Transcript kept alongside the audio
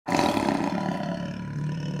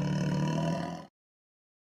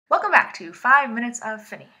back to 5 Minutes of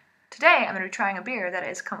Finny. Today I'm going to be trying a beer that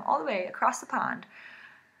has come all the way across the pond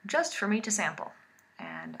just for me to sample.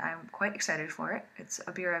 And I'm quite excited for it. It's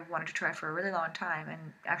a beer I've wanted to try for a really long time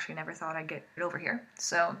and actually never thought I'd get it over here.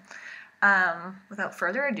 So without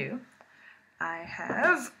further ado, I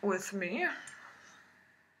have with me,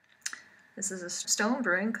 this is a Stone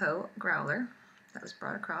Brewing Co. growler that was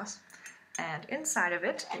brought across. And inside of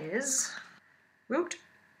it is Root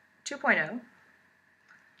 2.0,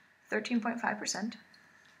 13.5%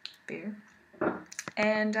 beer.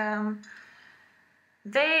 And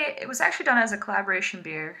it was actually done as a collaboration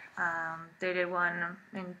beer. They did one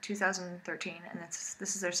in 2013, and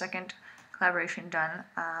this is their second collaboration done.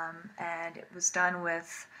 And it was done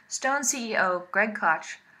with Stone CEO Greg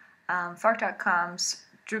Koch, Fark.com's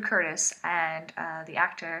Drew Curtis, and the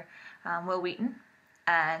actor Wil Wheaton.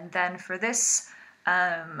 And then for this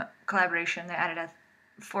collaboration, they added a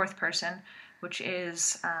fourth person, which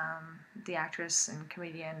is the actress and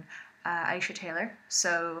comedian Aisha Tylor.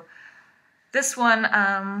 So this one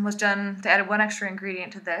was done, they added one extra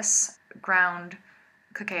ingredient to this, ground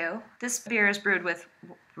cacao. This beer is brewed with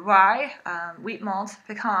rye, wheat malt,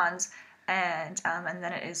 pecans, and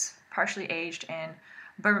then it is partially aged in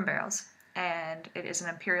bourbon barrels. And it is an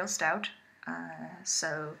imperial stout,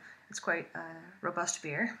 so it's quite a robust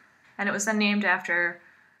beer. And it was then named after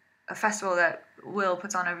a festival that Wil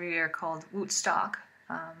puts on every year called w00tStout,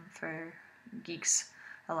 for geeks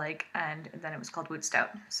alike, and then it was called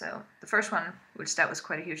w00tStout. So the first one, w00tStout, was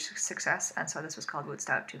quite a huge success, and so this was called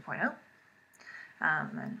w00tStout 2.0.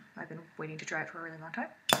 And I've been waiting to try it for a really long time.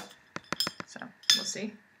 So we'll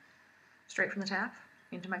see. Straight from the tap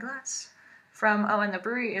into my glass. And the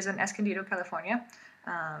brewery is in Escondido, California.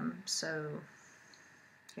 So,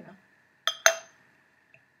 you know,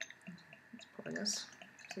 let's pour this.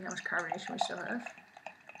 See how much carbonation we still have.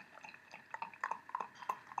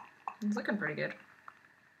 It's looking pretty good.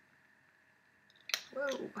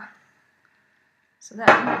 Whoa. So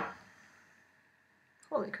then,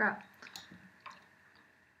 holy crap.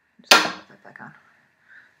 Just put that back on.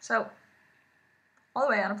 So, all the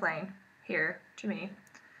way on a plane here to me.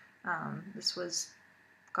 This was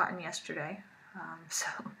gotten yesterday, so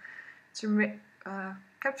it's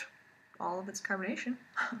kept all of its carbonation.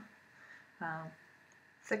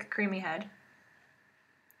 Thick, creamy head.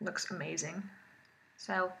 Looks amazing.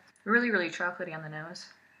 So really, really chocolatey on the nose.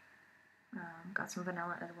 Got some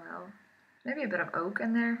vanilla as well. Maybe a bit of oak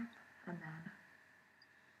in there, and then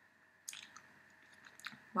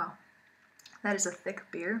wow, that is a thick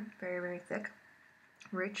beer. Very, very thick,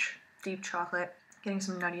 rich, deep chocolate. Getting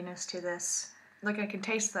some nuttiness to this. Like I can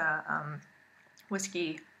taste the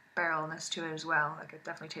whiskey barrelness to it as well. Like it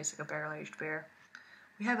definitely tastes like a barrel-aged beer.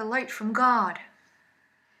 We have a light from God.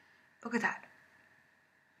 Look at that.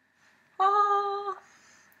 Oh!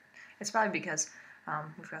 It's probably because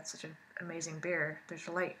we've got such an amazing beer. There's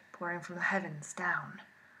a light pouring from the heavens down.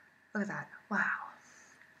 Look at that. Wow.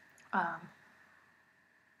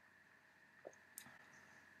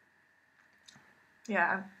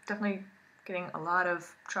 Yeah, I'm definitely getting a lot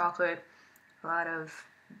of chocolate, a lot of,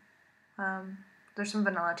 there's some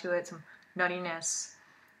vanilla to it, some nuttiness.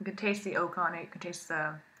 You can taste the oak on it, you can taste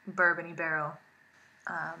the bourbon-y barrel.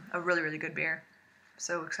 A really, really good beer.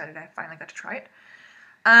 So excited I finally got to try it.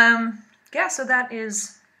 Yeah, so that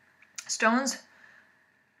is Stone's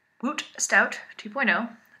w00tStout 2.0,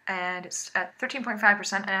 and it's at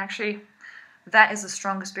 13.5%, and actually that is the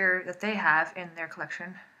strongest beer that they have in their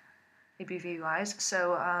collection, ABV-wise.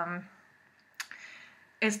 So,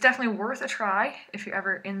 it's definitely worth a try if you're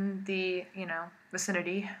ever in the,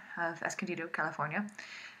 vicinity of Escondido, California.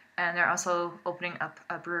 And they're also opening up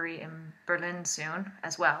a brewery in Berlin soon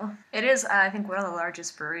as well. It is, I think, one of the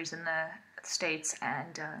largest breweries in the States,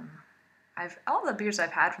 and all the beers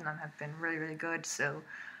I've had from them have been really, really good. So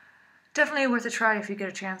definitely worth a try if you get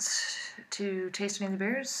a chance to taste any of the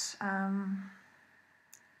beers.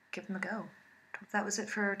 Give them a go. That was it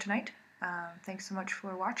for tonight. Thanks so much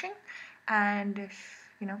for watching, and if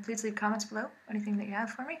please leave comments below, anything that you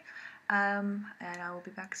have for me, and I will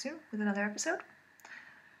be back soon with another episode.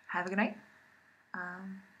 Have a good night.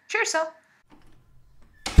 Cheers, so.